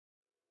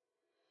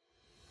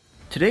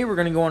Today we're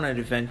going to go on an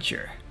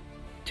adventure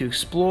to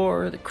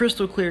explore the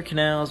crystal clear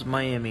canals of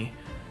Miami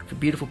for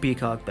beautiful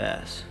peacock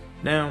bass.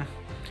 Now,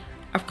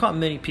 I've caught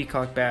many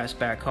peacock bass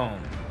back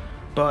home,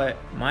 but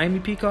Miami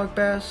peacock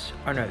bass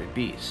are another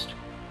beast.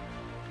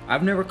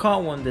 I've never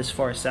caught one this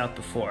far south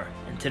before,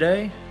 and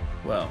today,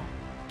 well,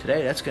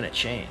 today that's going to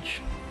change.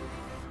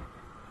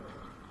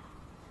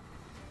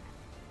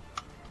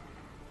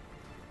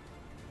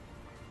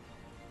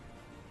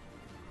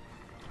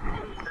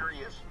 There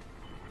he is.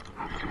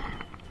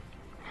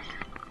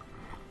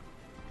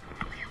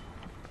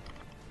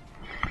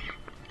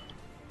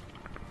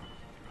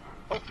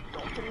 Oh,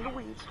 don't get in the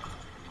weeds.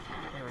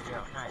 There we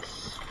go,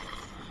 nice.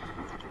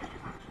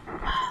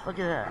 Look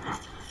at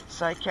that.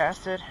 Side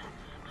casted,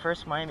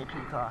 first Miami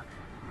peacock.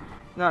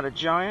 Not a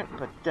giant,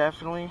 but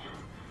definitely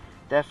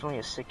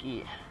a sick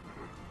eat.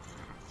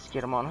 Let's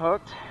get him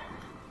unhooked.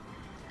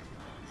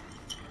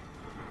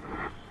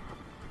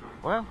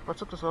 Well, let's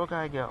let this little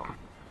guy go.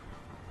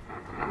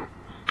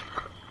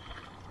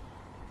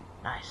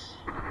 Nice.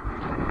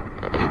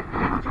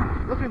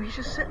 Look at him, he's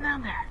just sitting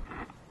down there.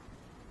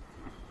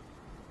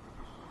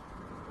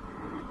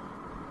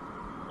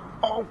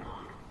 Oh!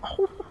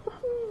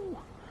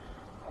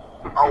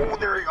 Oh,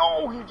 there he,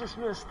 oh, he just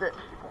missed it.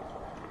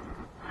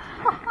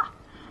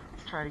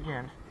 Let's try it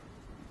again.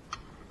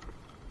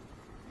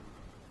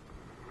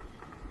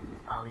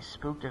 Oh, he's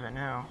spooked of it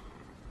now.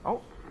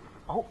 Oh,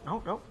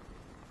 no.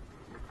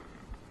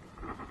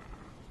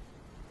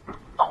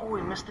 Oh,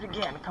 he missed it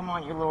again. Come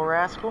on, you little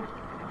rascal.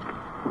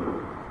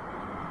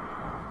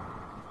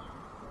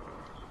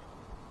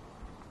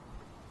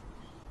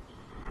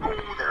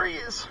 Oh, there he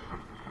is.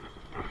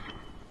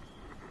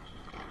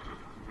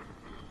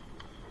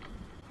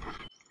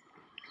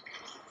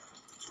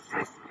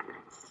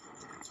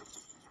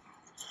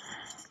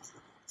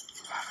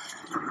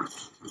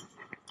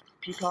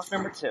 Peacock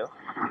number 2.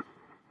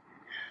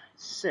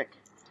 Sick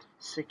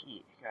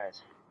eat,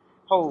 guys.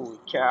 Holy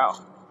cow.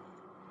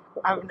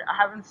 I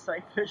haven't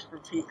sight fished for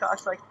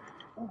peacocks like,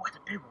 ooh, that's a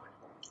big one.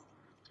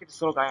 Let's get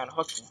this little guy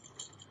unhooked and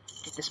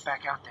get this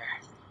back out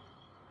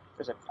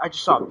there. I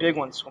just saw a big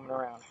one swimming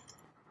around.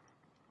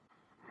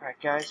 Alright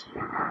guys,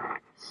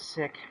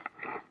 sick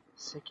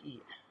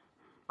eat.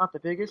 Not the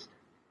biggest,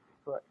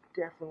 but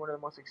definitely one of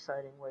the most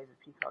exciting ways of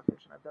peacock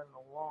fishing I've done in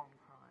a long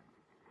time.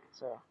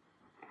 So,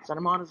 send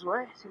him on his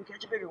way, see if we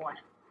catch a bigger one.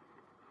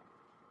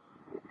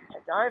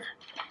 Head dive?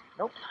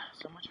 Nope,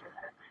 so much for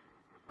that.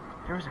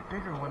 There was a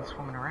bigger one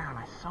swimming around,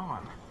 I saw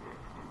him.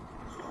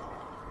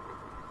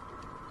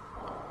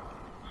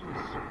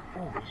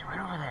 Oh, he's right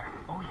over there.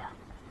 Oh yeah.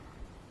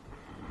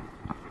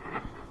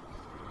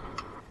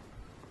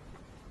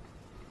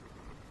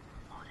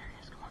 Oh, there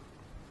he is, come on.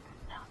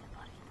 Pound it,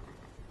 buddy.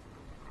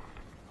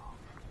 Oh,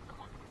 come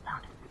on,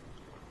 pound it.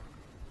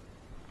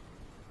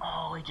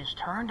 Oh, he just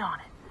turned on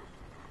it.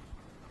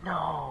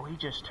 No, he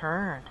just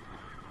turned.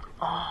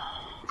 Oh,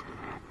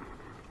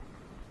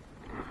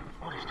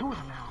 there's 2 of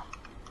them now.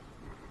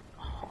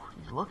 Oh,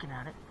 he's looking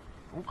at it.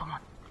 Oh, come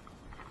on.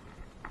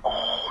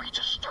 Oh, he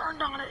just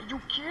turned on it. Are you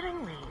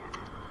kidding me?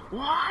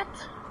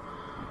 What?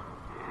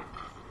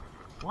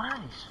 What are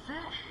these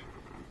fish?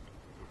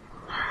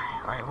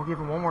 Alright, we'll give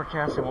him one more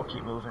cast and we'll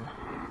keep moving.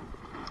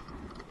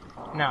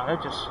 No,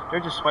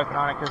 they're just swiping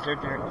on it because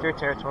they're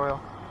territorial.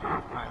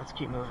 Alright, let's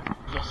keep moving.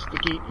 Yes, the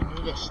gate,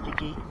 yes, the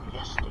gate,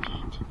 yes, the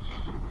gate.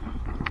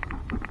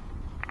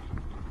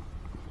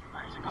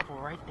 Alright, there's a couple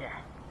right there.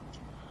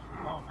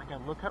 Oh my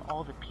god, look at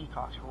all the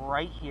peacocks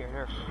right here.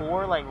 There are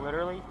 4, like,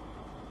 literally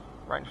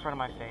right in front of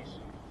my face.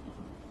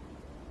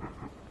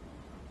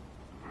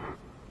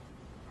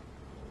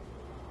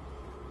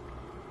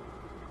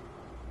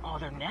 Oh,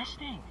 they're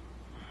nesting.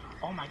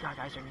 Oh my god,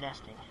 guys, they're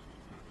nesting.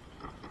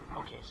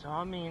 Okay, so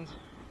that means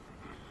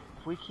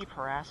if we keep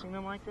harassing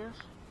them like this,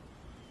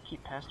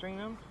 keep pestering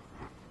them,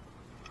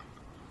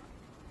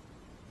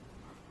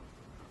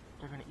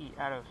 they're gonna eat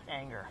out of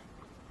anger.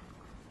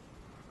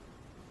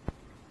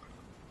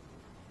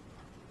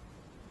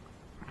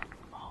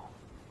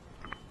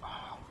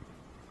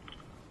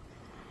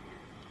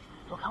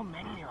 Look how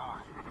many there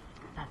are.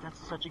 That's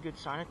such a good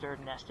sign that they're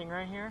nesting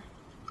right here.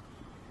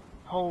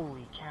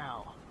 Holy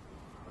cow.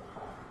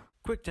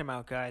 Quick time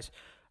out, guys.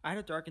 I had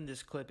to darken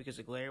this clip because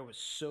the glare was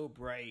so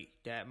bright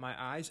that my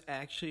eyes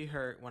actually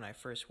hurt when I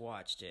first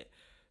watched it.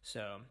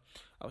 So,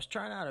 I was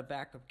trying out a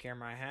backup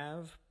camera I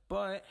have,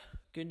 but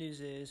good news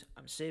is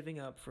I'm saving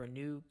up for a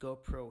new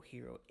GoPro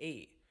Hero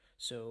 8.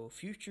 So,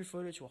 future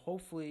footage will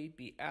hopefully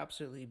be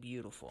absolutely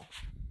beautiful.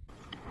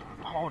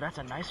 Oh, that's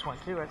a nice one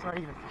too. That's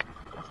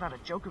not a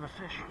joke of a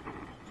fish.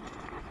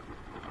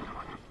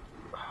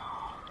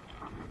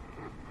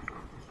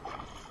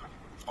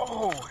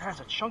 Oh, that's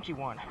a chunky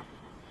one.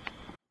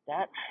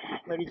 That,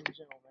 ladies and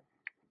gentlemen,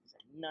 is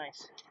a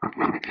nice,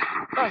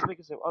 not as big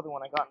as the other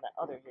one I got in that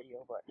other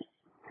video, but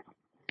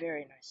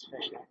very nice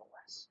fish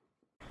nonetheless.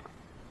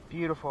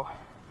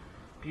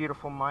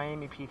 Beautiful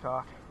Miami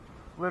peacock.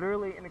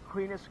 Literally in the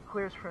cleanest,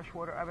 clearest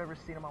freshwater I've ever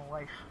seen in my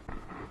life.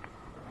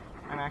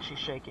 I'm actually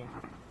shaking.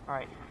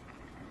 Alright,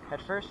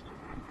 head first.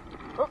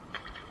 Oh,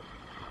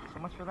 so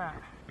much for for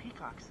that.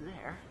 Peacock's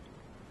there.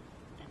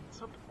 And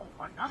so, oh,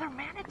 another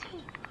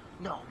manatee?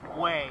 No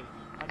way.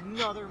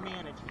 Another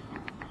manatee.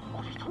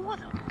 Oh, there's 2 of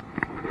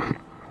them.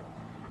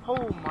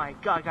 Oh my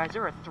god, guys,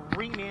 there are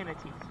 3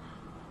 manatees.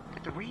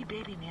 3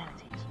 baby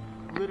manatees.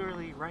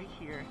 Literally right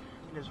here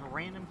in this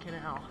random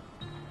canal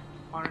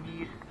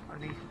underneath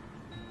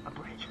a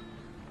bridge.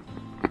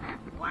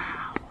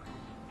 Wow.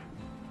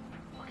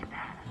 Look at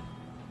that.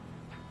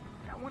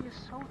 That one is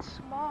so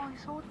small.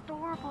 He's so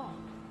adorable.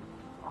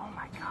 Oh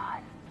my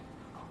god.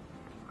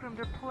 Look at them,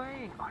 they're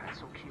playing. Oh, that's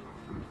so cute.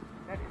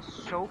 That is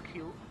so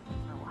cute.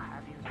 I will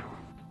have you know.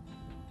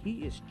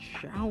 He is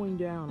chowing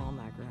down on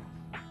that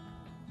grass.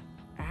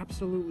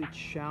 Absolutely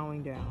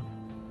chowing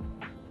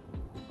down.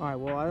 Alright,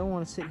 well, I don't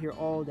want to sit here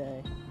all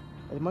day.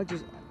 As much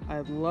as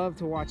I'd love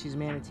to watch these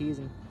manatees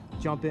and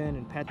jump in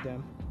and pet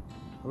them,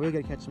 I really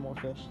gotta catch some more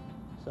fish.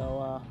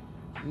 So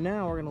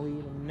now we're gonna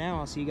leave, and now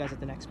I'll see you guys at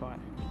the next spot.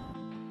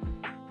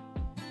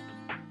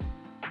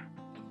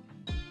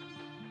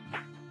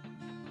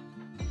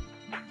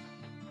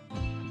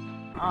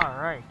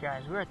 Alright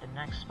guys, we're at the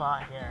next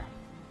spot here.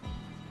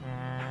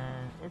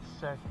 And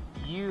it's a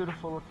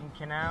beautiful looking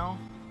canal.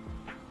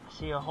 I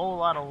see a whole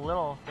lot of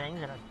little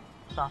things and a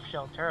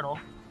soft-shelled turtle.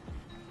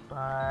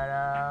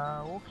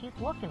 But we'll keep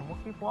looking, we'll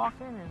keep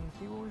walking and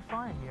see what we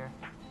find here.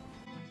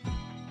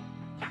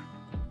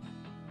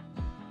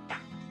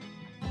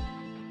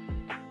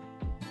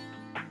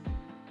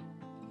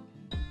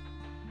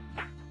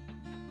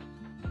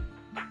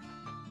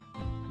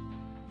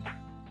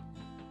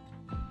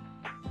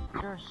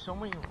 There are so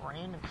many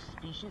random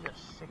species of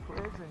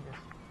cichlids and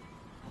just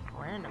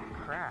random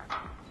crap.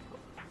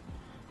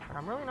 But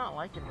I'm really not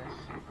liking this.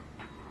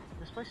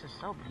 This place is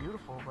so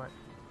beautiful, but...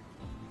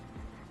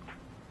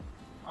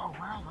 Oh,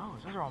 what are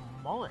those? Those are a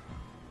mullet.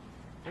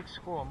 Big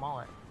squirrel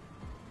mullet.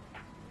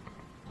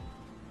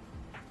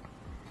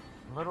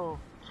 Little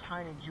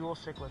tiny jewel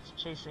cichlids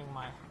chasing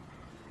my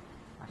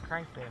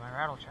crankbait, my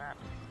rattle trap.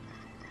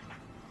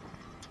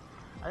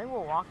 I think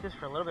we'll walk this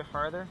for a little bit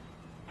further.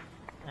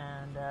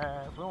 And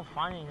if we don't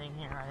find anything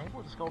here, I think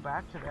we'll just go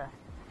back to the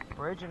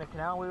bridge in the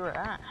canal we were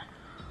at.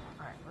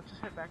 Alright, let's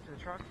just head back to the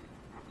truck.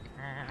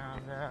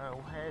 And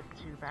we'll head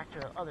back to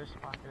the other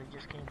spot that we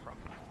just came from.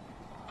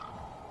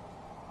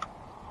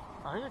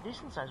 Oh, there's a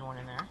decent sized one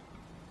in there.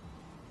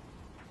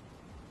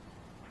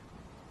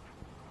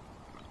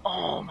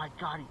 Oh my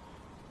god.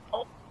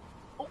 Oh,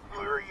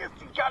 there he is.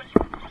 He got it.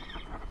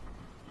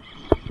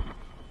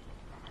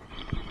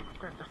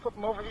 We're gonna have to flip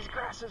him over these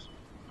grasses.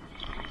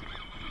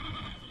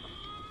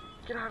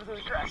 Get out of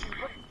those grasses,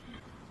 buddy.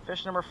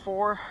 Fish number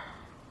 4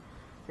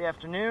 the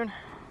afternoon.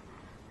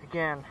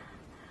 Again,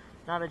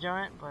 not a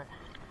giant, but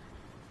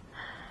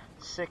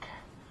sick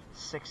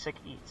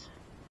eats.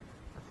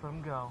 Let's let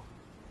him go.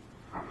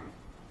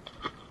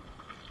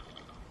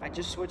 I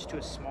just switched to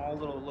a small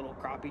little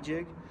crappie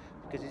jig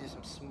because these are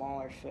some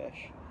smaller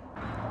fish.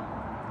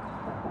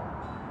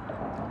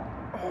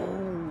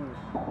 Oh!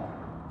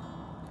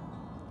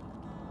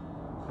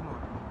 Come on.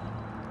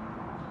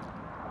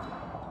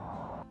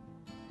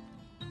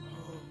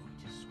 Oh,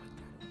 just swiped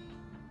at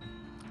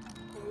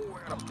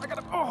him. Oh, I got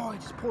him. Oh, I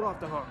just pulled off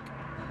the hook.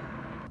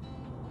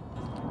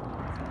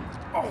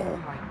 Oh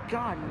my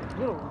god, you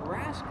little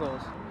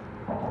rascals.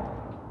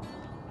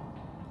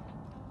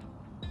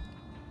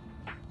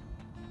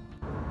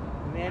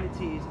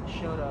 Manatees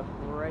showed up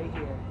right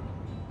here.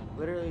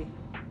 Literally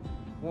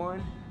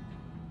 1,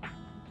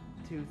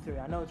 2, 3.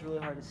 I know it's really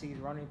hard to see, he's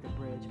running at the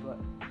bridge, but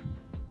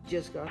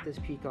just got this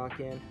peacock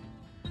in.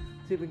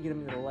 See if we can get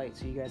him into the light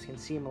so you guys can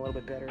see him a little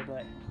bit better.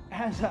 But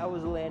as I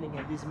was landing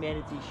him, these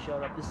manatees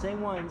showed up. The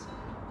same ones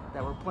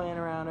that were playing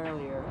around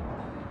earlier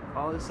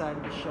all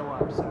decided to show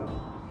up. So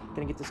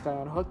gonna get this guy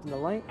unhooked in the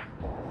light,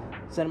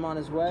 send him on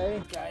his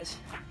way. Guys,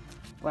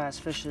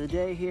 last fish of the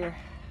day here.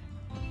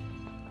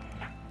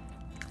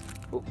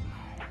 Ooh.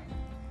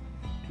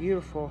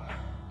 Beautiful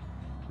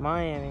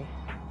Miami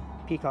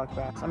peacock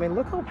bass. I mean,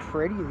 look how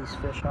pretty these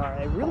fish are.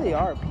 They really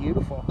are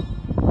beautiful.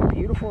 They're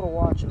beautiful to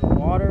watch in the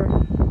water.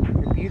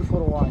 They're beautiful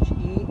to watch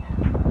eat,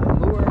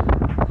 lure.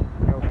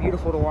 They're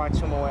beautiful to watch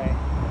swim away.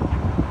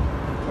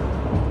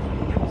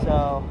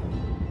 So,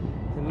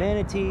 the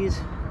manatees,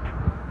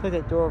 look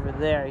at that door over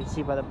there, you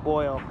see by the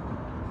boil.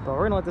 But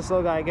we're gonna let this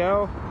little guy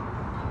go,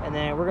 and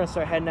then we're gonna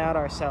start heading out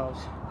ourselves.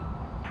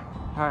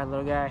 All right,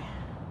 little guy.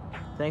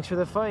 Thanks for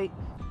the fight.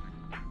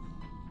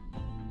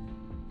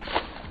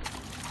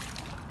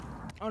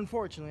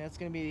 Unfortunately, that's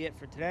gonna be it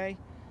for today.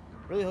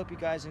 Really hope you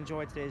guys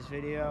enjoyed today's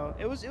video.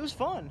 It was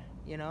fun,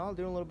 you know,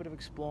 doing a little bit of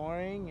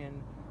exploring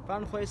and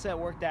found a place that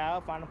worked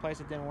out, found a place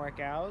that didn't work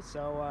out.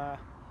 So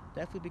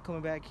definitely be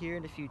coming back here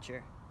in the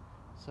future.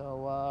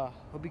 So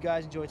hope you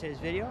guys enjoyed today's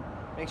video.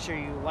 Make sure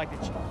you like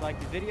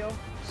the video,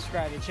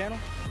 subscribe to the channel.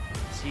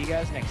 See you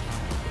guys next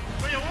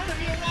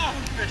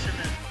time.